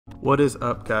What is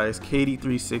up, guys?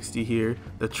 KD360 here,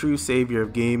 the true savior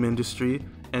of game industry,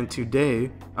 and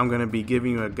today I'm going to be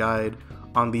giving you a guide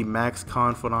on the max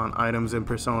confidant items in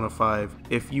Persona 5.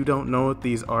 If you don't know what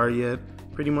these are yet,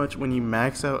 pretty much when you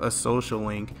max out a social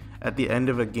link, at the end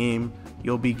of a game,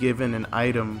 you'll be given an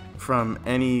item from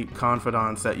any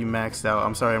confidants that you maxed out.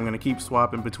 I'm sorry, I'm going to keep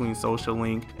swapping between social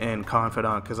link and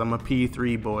confidant because I'm a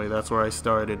P3 boy. That's where I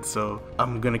started, so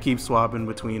I'm going to keep swapping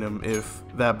between them. If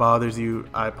that bothers you,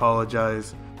 I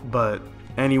apologize, but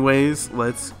anyways,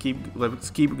 let's keep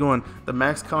going. The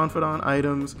max confidant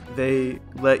items, they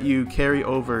let you carry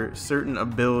over certain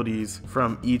abilities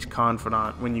from each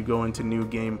confidant when you go into New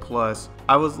Game Plus.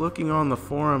 I was looking on the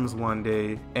forums one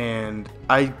day and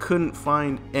I couldn't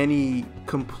find any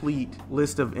complete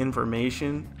list of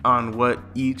information on what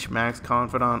each max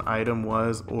confidant item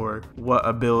was or what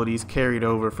abilities carried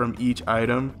over from each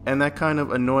item, and that kind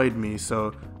of annoyed me.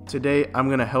 So today I'm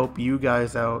gonna help you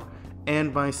guys out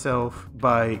and myself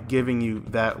by giving you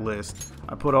that list.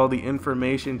 I put all the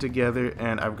information together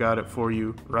and I've got it for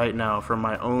you right now from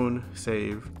my own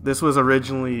save. This was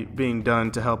originally being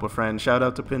done to help a friend. Shout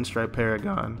out to Pinstripe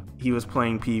Paragon. He was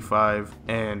playing P5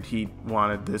 and he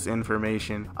wanted this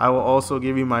information. I will also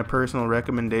give you my personal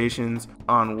recommendations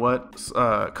on what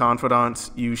confidants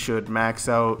you should max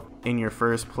out in your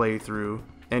first playthrough.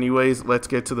 Anyways, let's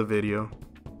get to the video.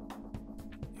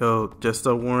 Yo, just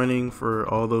a warning for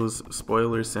all those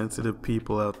spoiler sensitive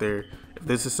people out there. If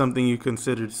this is something you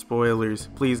considered spoilers,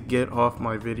 please get off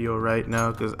my video right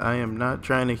now because I am not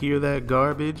trying to hear that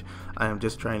garbage. I am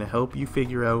just trying to help you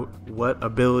figure out what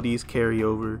abilities carry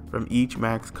over from each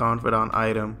max confidant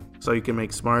item so you can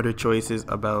make smarter choices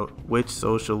about which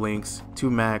social links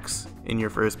to max in your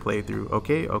first playthrough.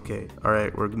 Okay,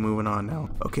 alright, we're moving on now.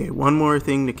 Okay, one more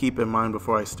thing to keep in mind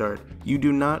before I start. You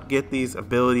do not get these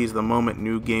abilities the moment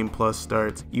New Game Plus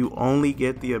starts. You only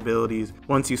get the abilities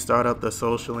once you start up the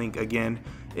social link again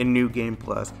in New Game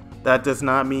Plus. That does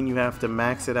not mean you have to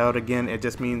max it out again. It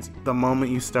just means the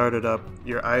moment you start it up,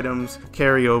 your items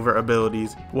carryover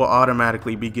abilities will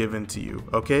automatically be given to you.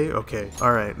 Okay.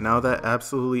 Alright, now that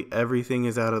absolutely everything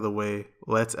is out of the way,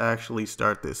 let's actually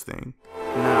start this thing.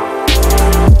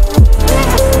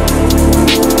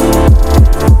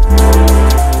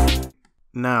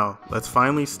 Now, let's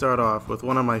finally start off with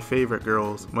one of my favorite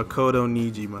girls, Makoto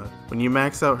Nijima. When you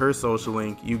max out her social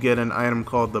link, you get an item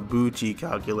called the Buchi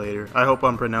Calculator. I hope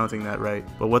I'm pronouncing that right.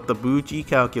 But what the Buchi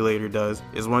Calculator does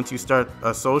is once you start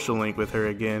a social link with her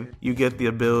again, you get the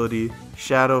ability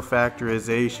Shadow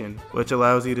Factorization, which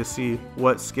allows you to see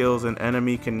what skills an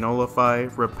enemy can nullify,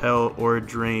 repel, or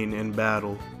drain in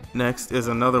battle. Next is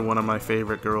another one of my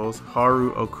favorite girls,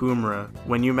 Haru Okumura.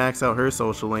 When you max out her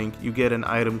social link, you get an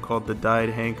item called the Dyed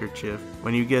Handkerchief.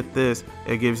 When you get this,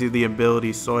 it gives you the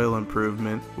ability Soil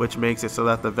Improvement, which makes it so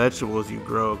that the vegetables you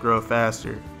grow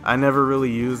faster. I never really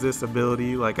used this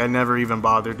ability, like I never even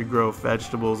bothered to grow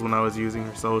vegetables when I was using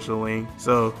her social link,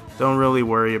 so don't really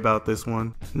worry about this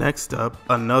one. Next up,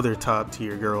 another top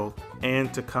tier girl, Ann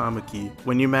Takamaki.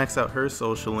 When you max out her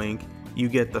social link, you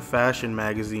get the Fashion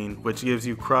Magazine, which gives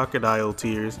you crocodile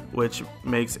tears, which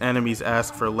makes enemies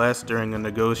ask for less during a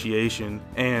negotiation,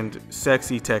 and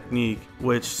Sexy Technique,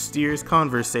 which steers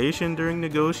conversation during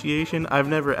negotiation. I've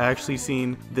never actually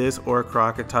seen this or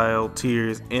crocodile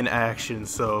tears in action,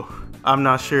 so I'm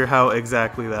not sure how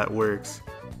exactly that works.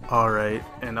 Alright,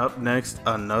 and up next,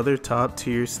 another top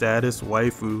tier status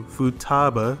waifu,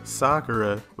 Futaba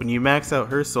Sakura. When you max out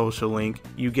her social link,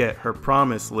 you get her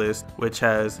promise list, which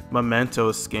has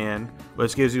Memento Scan,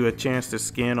 which gives you a chance to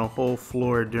scan a whole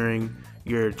floor during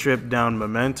your trip down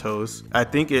mementos. I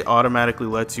think it automatically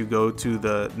lets you go to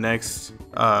the next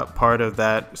part of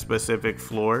that specific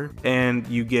floor, and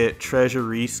you get treasure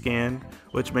rescan,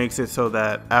 which makes it so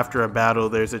that after a battle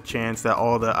there's a chance that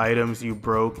all the items you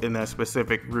broke in that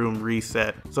specific room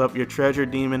reset. So if you're treasure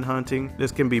demon hunting,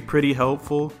 this can be pretty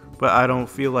helpful, but I don't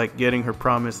feel like getting her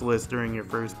promise list during your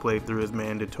first playthrough is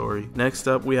mandatory. Next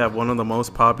up, we have one of the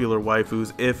most popular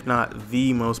waifus, if not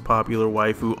the most popular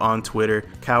waifu on Twitter,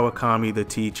 Kawakami the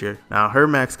Teacher. Now, her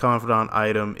max confidant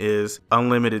item is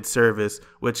Unlimited Service,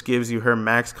 which gives you her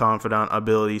max confidant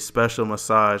ability Special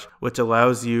Massage, which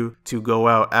allows you to go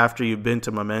out after you've been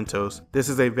to mementos. This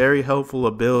is a very helpful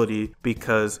ability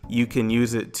because you can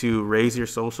use it to raise your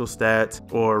social stats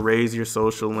or raise your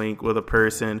social link with a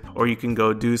person, or you can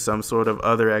go do some sort of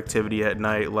other activity at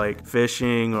night like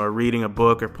fishing or reading a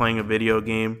book or playing a video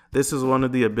game. This is one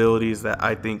of the abilities that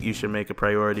I think you should make a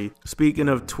priority. Speaking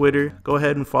of Twitter, go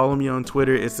ahead and follow me on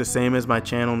Twitter. It's the same as my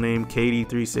channel name,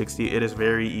 KD360. It is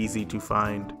very easy to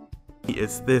find.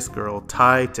 It's this girl,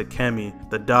 Tai Takemi,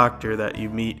 the doctor that you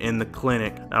meet in the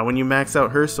clinic. Now when you max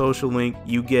out her social link,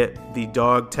 you get the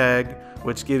dog tag,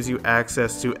 which gives you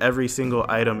access to every single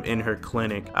item in her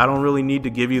clinic. I don't really need to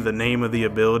give you the name of the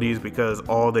abilities because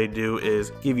all they do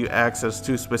is give you access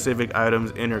to specific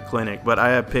items in her clinic, but I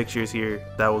have pictures here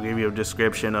that will give you a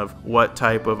description of what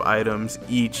type of items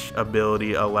each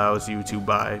ability allows you to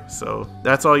buy. So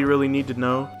that's all you really need to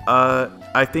know.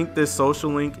 I think this social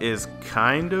link is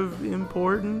kind of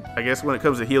important, I guess, when it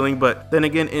comes to healing, but then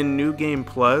again, in New Game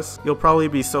Plus, you'll probably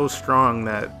be so strong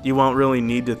that you won't really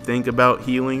need to think about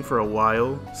healing for a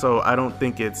while, so I don't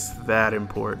think it's that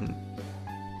important.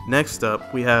 Next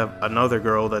up, we have another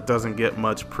girl that doesn't get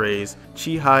much praise,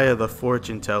 Chihaya the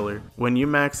Fortune Teller. When you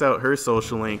max out her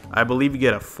social link, I believe you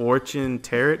get a Fortune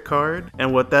Tarot card,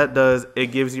 and what that does, it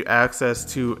gives you access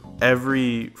to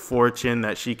every fortune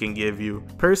that she can give you.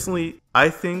 Personally, I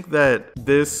think that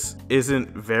this isn't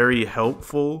very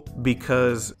helpful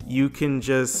because you can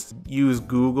just use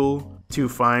Google to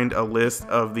find a list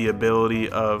of the ability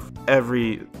of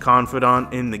every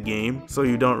confidant in the game, so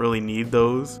you don't really need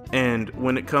those. And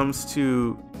when it comes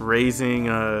to raising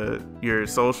your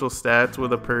social stats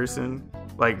with a person,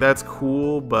 like, that's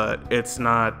cool, but it's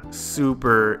not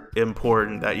super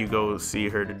important that you go see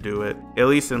her to do it, at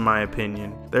least in my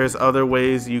opinion. There's other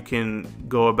ways you can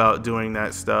go about doing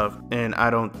that stuff, and I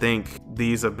don't think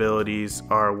these abilities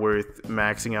are worth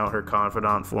maxing out her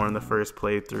confidant for in the first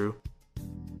playthrough.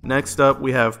 Next up,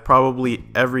 we have probably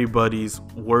everybody's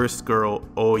worst girl,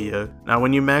 Oya. Now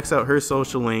when you max out her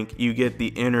social link, you get the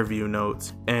interview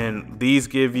notes, and these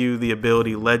give you the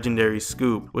ability Legendary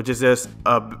Scoop, which is just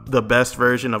the best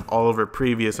version of all of her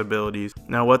previous abilities.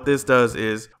 Now what this does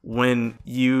is, when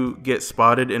you get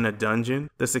spotted in a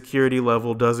dungeon, the security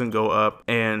level doesn't go up,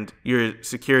 and your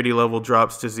security level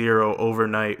drops to 0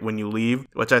 overnight when you leave,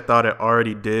 which I thought it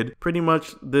already did. Pretty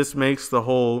much this makes the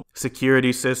whole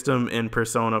security system in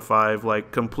Persona 5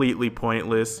 like completely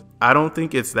pointless. I don't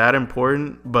think it's that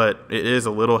important, but it is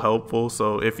a little helpful,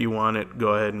 so if you want it, go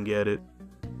ahead and get it.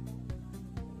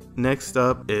 Next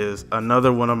up is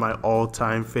another one of my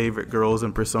all-time favorite girls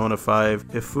in Persona 5,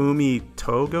 Hifumi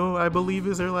Togo, I believe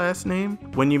is her last name.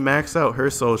 When you max out her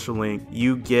social link,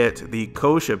 you get the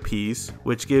Kosha piece,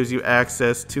 which gives you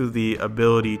access to the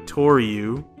ability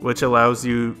Toryu, which allows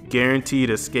you guaranteed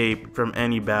escape from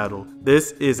any battle.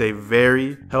 This is a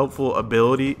very helpful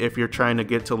ability if you're trying to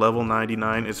get to level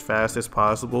 99 as fast as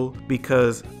possible,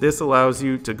 because this allows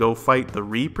you to go fight the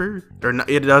Reaper, or not,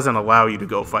 it doesn't allow you to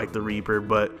go fight the Reaper,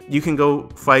 but you can go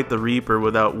fight the Reaper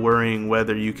without worrying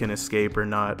whether you can escape or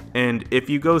not. And if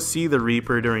you go see the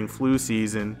Reaper during flu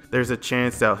season, there's a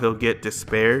chance that he'll get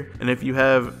Despair, and if you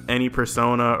have any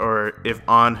persona, or if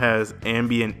An has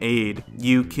Ambient Aid,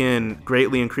 you can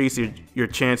greatly increase your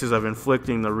chances of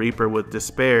inflicting the Reaper with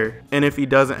Despair. And if he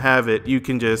doesn't have it, you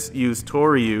can just use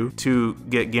Toryu to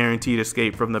get guaranteed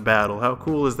escape from the battle. How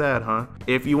cool is that, huh?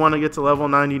 If you want to get to level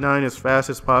 99 as fast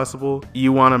as possible,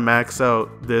 you want to max out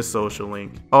this social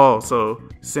link. Also,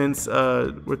 since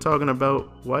we're talking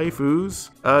about waifus,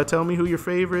 tell me who your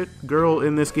favorite girl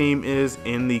in this game is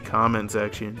in the comment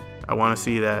section. I want to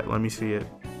see that. Let me see it.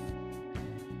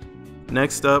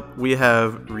 Next up, we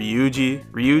have Ryuji.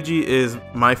 Ryuji is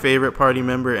my favorite party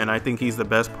member, and I think he's the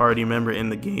best party member in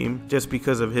the game just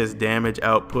because of his damage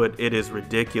output. It is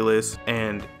ridiculous.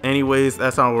 And anyways,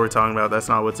 that's not what we're talking about. That's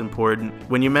not what's important.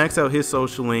 When you max out his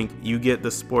social link, you get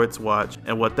the Sports Watch,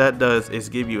 and what that does is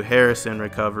give you Harrison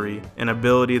Recovery, an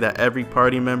ability that every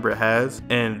party member has.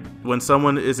 And when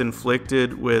someone is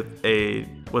inflicted with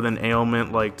an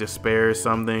ailment like despair or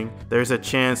something, there's a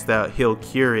chance that he'll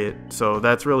cure it, so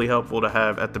that's really helpful to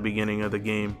have at the beginning of the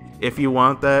game. If you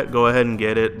want that, go ahead and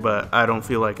get it, but I don't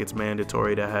feel like it's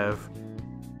mandatory to have.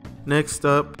 Next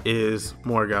up is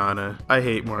Morgana. I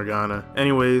hate Morgana.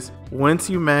 Anyways, once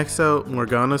you max out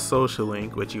Morgana's social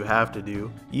link, which you have to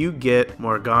do, you get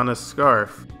Morgana's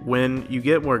Scarf. When you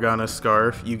get Morgana's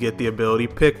Scarf, you get the ability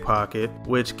Pickpocket,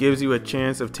 which gives you a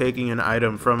chance of taking an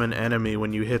item from an enemy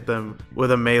when you hit them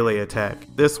with a melee attack.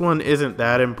 This one isn't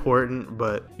that important,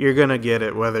 but you're gonna get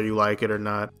it whether you like it or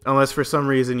not, unless for some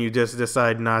reason you just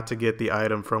decide not to get the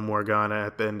item from Morgana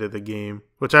at the end of the game,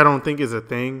 which I don't think is a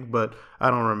thing, but I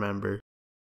don't remember.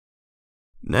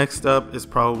 Next up is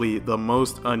probably the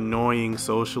most annoying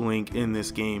social link in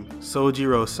this game,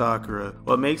 Sojiro Sakura.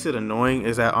 What makes it annoying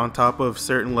is that on top of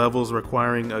certain levels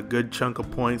requiring a good chunk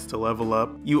of points to level up,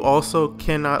 you also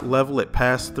cannot level it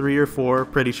past 3 or 4,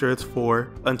 pretty sure it's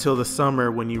 4, until the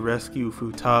summer when you rescue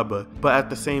Futaba. But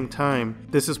at the same time,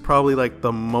 this is probably like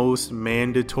the most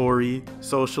mandatory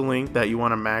social link that you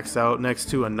want to max out next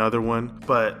to another one,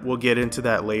 but we'll get into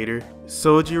that later.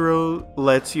 Sojiro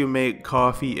lets you make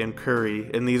coffee and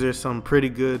curry, and these are some pretty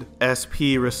good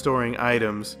SP restoring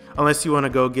items, unless you want to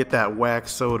go get that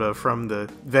wax soda from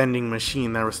the vending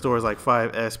machine that restores like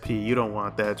 5 SP. You don't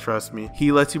want that, trust me.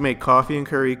 He lets you make coffee and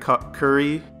curry.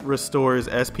 Curry restores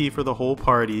SP for the whole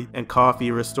party, and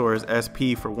coffee restores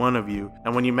SP for one of you.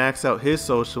 And when you max out his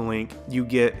social link, you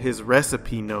get his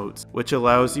recipe notes, which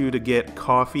allows you to get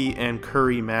coffee and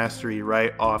curry mastery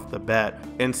right off the bat.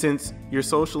 And since your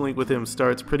social link with him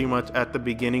starts pretty much at the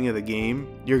beginning of the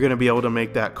game, you're going to be able to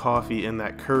make that coffee and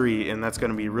that curry, and that's going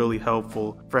to be really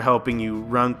helpful for helping you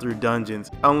run through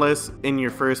dungeons. Unless in your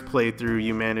first playthrough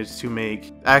you manage to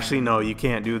make... Actually, no, you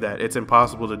can't do that. It's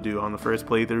impossible to do on the first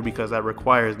playthrough because that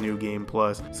requires New Game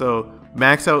Plus. So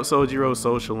max out Sojiro's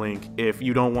social link if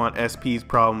you don't want SP's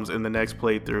problems in the next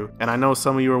playthrough. And I know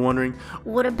some of you are wondering,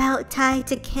 what about Tai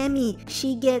Takemi?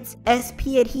 She gets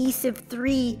SP Adhesive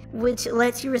 3, which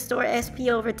lets you restore SP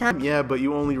over time. Yeah, but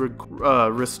you only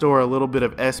restore a little bit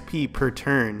of SP per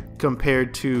turn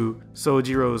compared to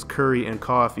Sojiro's curry and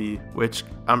coffee, which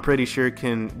I'm pretty sure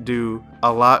can do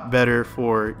a lot better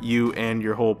for you and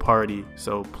your whole party.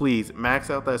 So please max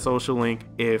out that social link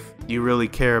if you really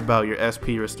care about your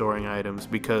SP restoring items,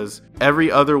 because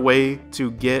every other way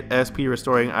to get SP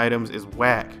restoring items is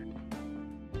whack.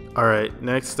 Alright,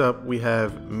 next up we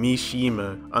have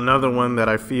Mishima, another one that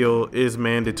I feel is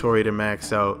mandatory to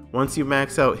max out. Once you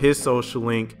max out his social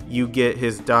link, you get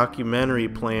his documentary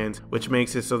plans, which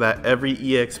makes it so that every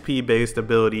EXP based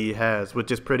ability he has,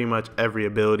 which is pretty much every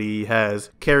ability he has,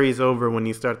 carries over when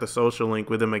you start the social link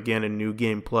with him again in New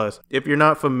Game Plus. If you're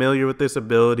not familiar with this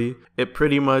ability, it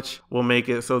pretty much will make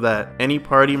it so that any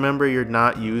party member you're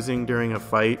not using during a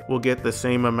fight will get the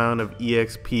same amount of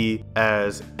EXP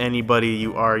as anybody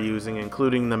you are using,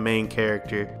 including the main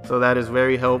character. So that is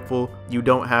very helpful. You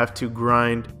don't have to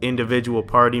grind individual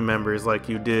party members like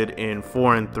you did in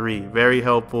 4 and 3. Very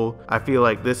helpful. I feel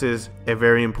like this is a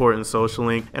very important social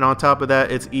link, and on top of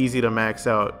that, it's easy to max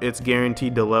out. It's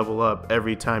guaranteed to level up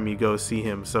every time you go see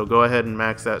him, so go ahead and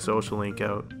max that social link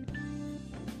out.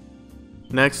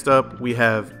 Next up, we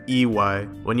have EY.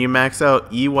 When you max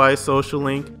out EY social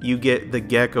link, you get the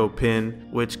Gecko pin,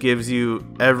 which gives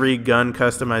you every gun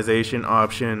customization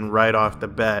option right off the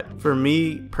bat. For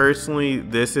me, personally,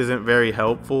 this isn't very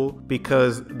helpful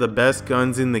because the best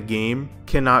guns in the game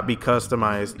cannot be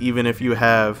customized, even if you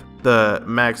have the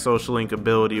max social link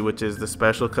ability, which is the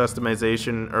special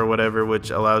customization or whatever,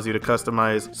 which allows you to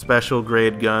customize special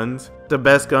grade guns. The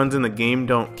best guns in the game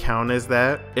don't count as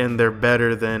that, and they're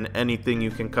better than anything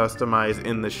you can customize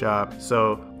in the shop.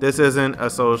 So this isn't a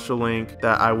social link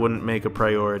that I wouldn't make a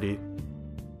priority.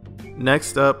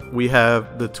 Next up, we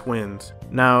have the twins.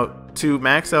 Now, to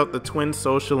max out the twin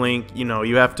social link,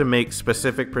 you have to make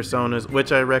specific personas,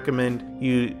 which I recommend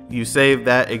you save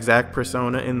that exact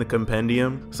persona in the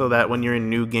compendium so that when you're in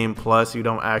New Game Plus, you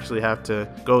don't actually have to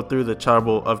go through the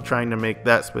trouble of trying to make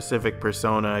that specific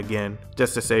persona again,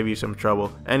 just to save you some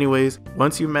trouble. Anyways,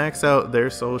 once you max out their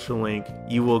social link,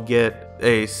 you will get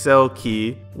a cell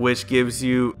key, which gives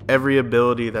you every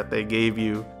ability that they gave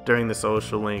you during the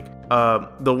social link.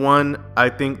 The one I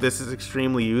think this is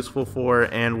extremely useful for,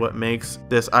 and what makes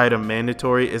this item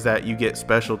mandatory, is that you get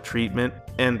special treatment,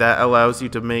 and that allows you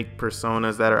to make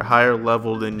personas that are higher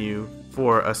level than you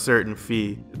for a certain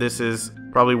fee. This is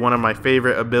probably one of my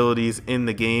favorite abilities in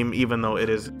the game, even though it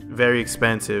is very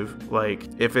expensive. Like,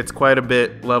 if it's quite a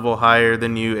bit level higher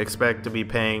than you, expect to be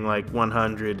paying like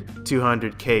 100,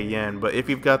 200k yen. But if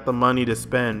you've got the money to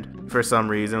spend for some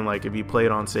reason, like if you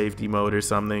played on safety mode or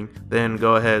something, then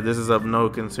go ahead. This is of no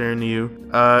concern to you.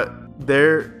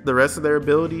 The rest of their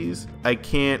abilities, I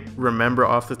can't remember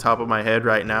off the top of my head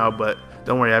right now, but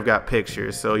don't worry, I've got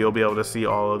pictures, so you'll be able to see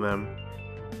all of them.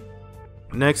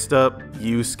 Next up,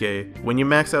 Yusuke. When you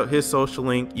max out his social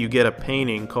link, you get a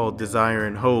painting called Desire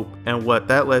and Hope, and what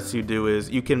that lets you do is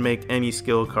you can make any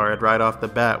skill card right off the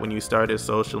bat when you start his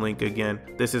social link again.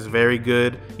 This is very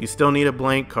good. You still need a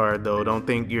blank card though, don't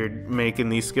think you're making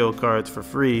these skill cards for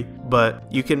free, but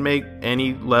you can make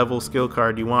any level skill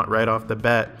card you want right off the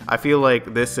bat. I feel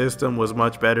like this system was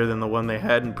much better than the one they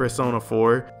had in Persona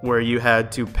 4, where you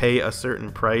had to pay a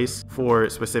certain price for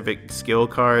specific skill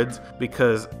cards,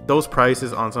 because those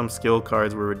prices on some skill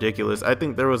cards were ridiculous. I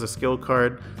think there was a skill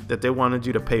card that they wanted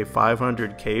you to pay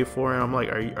 500k for, and I'm like,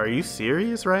 are you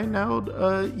serious right now,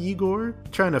 Igor?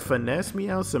 Trying to finesse me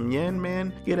out some yen,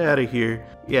 man? Get out of here.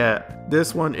 Yeah,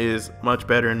 this one is much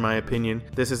better in my opinion.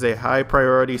 This is a high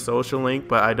priority social link,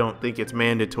 but I don't think it's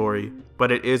mandatory.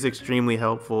 But it is extremely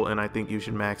helpful, and I think you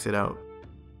should max it out.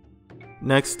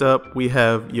 Next up, we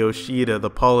have Yoshida, the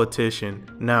politician.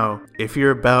 Now, if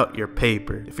you're about your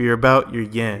paper, if you're about your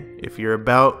yen, if you're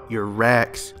about your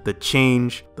racks, the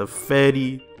change, the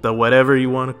fetty, the whatever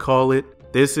you want to call it,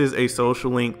 this is a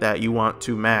social link that you want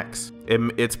to max.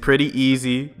 It's pretty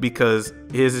easy because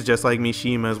his is just like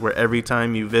Mishima's, where every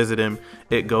time you visit him,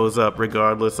 it goes up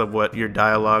regardless of what your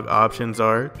dialogue options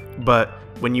are. But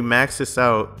when you max this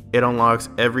out, it unlocks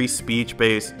every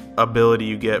speech-based ability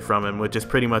you get from him, which is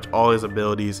pretty much all his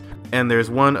abilities. And there's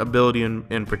one ability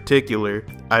in particular,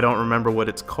 I don't remember what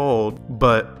it's called,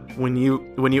 but when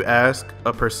you ask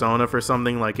a persona for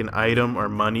something like an item or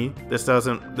money, this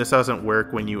doesn't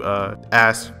work when you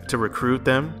ask to recruit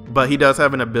them. But he does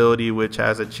have an ability which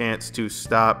has a chance to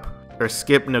stop or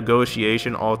skip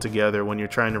negotiation altogether when you're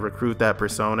trying to recruit that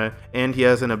persona, and he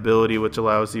has an ability which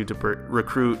allows you to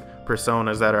recruit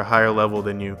personas that are higher level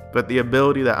than you. But the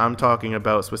ability that I'm talking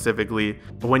about specifically,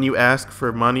 when you ask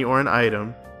for money or an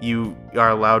item, you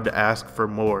are allowed to ask for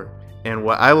more. And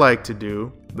what I like to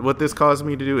do, what this causes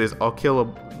me to do, is I'll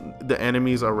kill the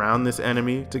enemies around this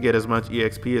enemy to get as much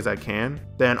EXP as I can.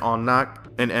 Then I'll knock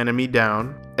an enemy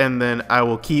down, and then I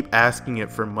will keep asking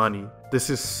it for money. This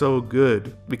is so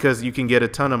good because you can get a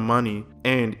ton of money,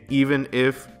 and even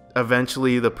if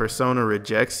eventually the persona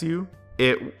rejects you,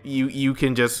 you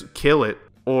can just kill it.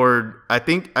 Or I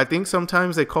think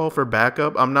sometimes they call for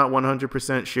backup. I'm not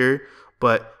 100% sure,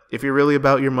 but if you're really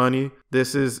about your money,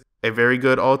 this is a very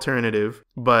good alternative.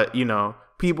 But you know,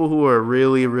 people who are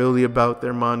really about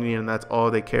their money and that's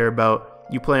all they care about,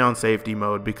 you play on safety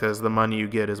mode because the money you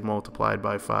get is multiplied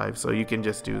by 5, so you can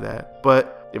just do that.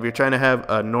 But if you're trying to have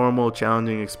a normal,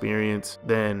 challenging experience,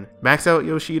 then max out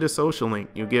Yoshida's social link.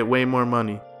 You get way more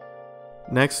money.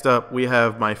 Next up, we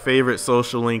have my favorite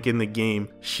social link in the game,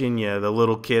 Shinya, the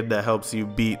little kid that helps you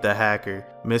beat the hacker.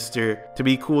 Mr. To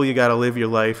be cool, you gotta live your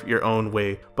life your own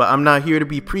way. But I'm not here to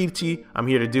be preachy, I'm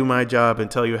here to do my job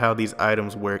and tell you how these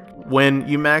items work. When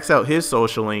you max out his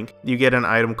social link, you get an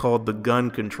item called the gun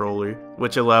controller,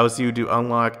 which allows you to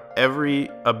unlock every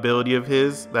ability of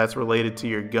his that's related to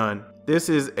your gun. This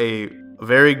is a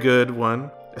very good one.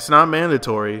 It's not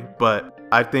mandatory, but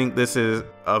I think this is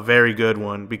a very good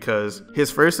one because his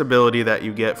first ability that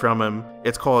you get from him,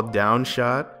 it's called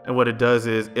Downshot, and what it does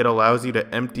is it allows you to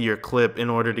empty your clip in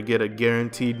order to get a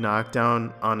guaranteed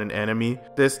knockdown on an enemy.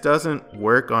 This doesn't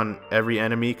work on every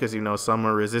enemy because, you know, some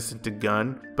are resistant to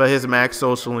gun, but his max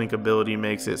social link ability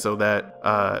makes it so that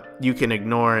you can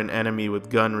ignore an enemy with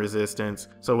gun resistance,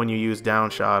 so when you use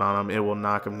Downshot on him, it will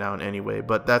knock him down anyway.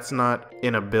 But that's not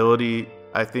an ability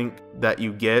I think that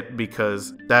you get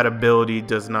because that ability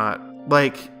does not,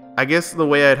 like, I guess the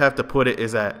way I'd have to put it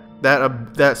is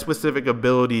that specific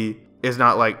ability is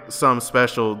not like some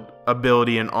special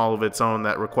ability in all of its own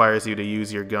that requires you to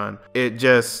use your gun. It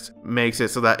just makes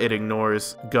it so that it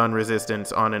ignores gun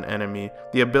resistance on an enemy.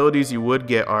 The abilities you would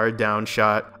get are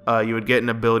Downshot. You would get an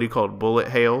ability called Bullet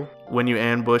Hail. When you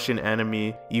ambush an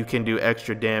enemy, you can do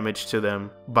extra damage to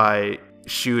them by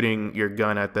shooting your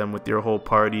gun at them with your whole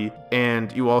party.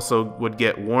 And you also would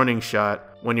get Warning Shot.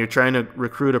 When you're trying to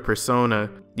recruit a persona,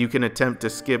 you can attempt to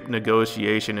skip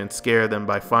negotiation and scare them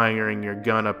by firing your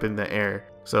gun up in the air.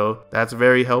 So that's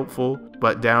very helpful,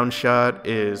 but Downshot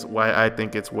is why I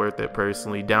think it's worth it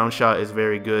personally. Downshot is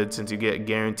very good since you get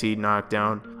guaranteed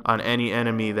knockdown on any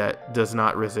enemy that does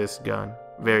not resist gun.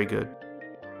 Very good.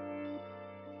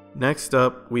 Next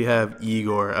up, we have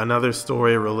Igor, another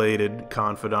story-related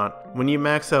confidant. When you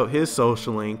max out his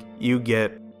social link, you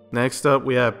get... Next up,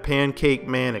 we have Pancake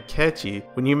Man Akechi.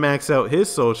 When you max out his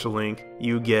social link,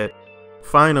 you get...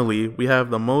 Finally, we have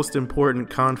the most important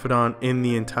confidant in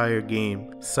the entire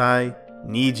game, Sai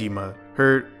Nijima.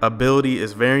 Her ability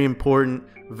is very important,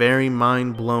 very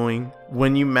mind-blowing.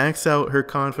 When you max out her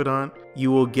confidant,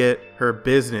 you will get her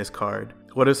business card.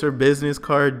 What does her business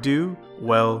card do?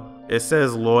 Well, it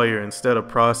says lawyer instead of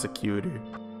prosecutor.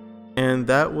 And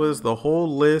that was the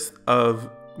whole list of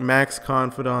max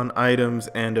confidant items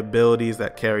and abilities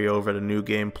that carry over to New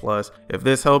Game Plus. If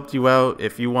this helped you out,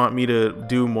 if you want me to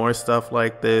do more stuff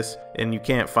like this and you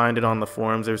can't find it on the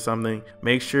forums or something,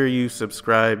 make sure you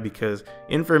subscribe, because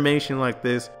information like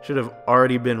this should have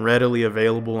already been readily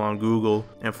available on Google,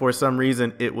 and for some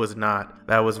reason it was not.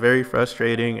 That was very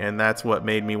frustrating, and that's what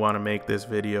made me want to make this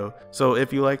video. So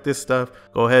if you like this stuff,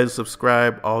 go ahead and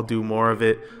subscribe. I'll do more of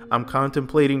it. I'm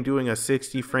contemplating doing a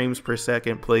 60 frames per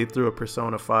second playthrough of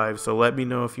Persona 5, so let me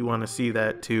know if you want to see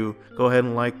that too. Go ahead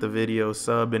and like the video,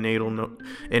 sub,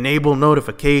 enable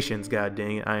notifications, god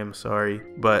dang it, I am sorry.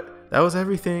 But that was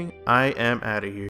everything. I am out of here.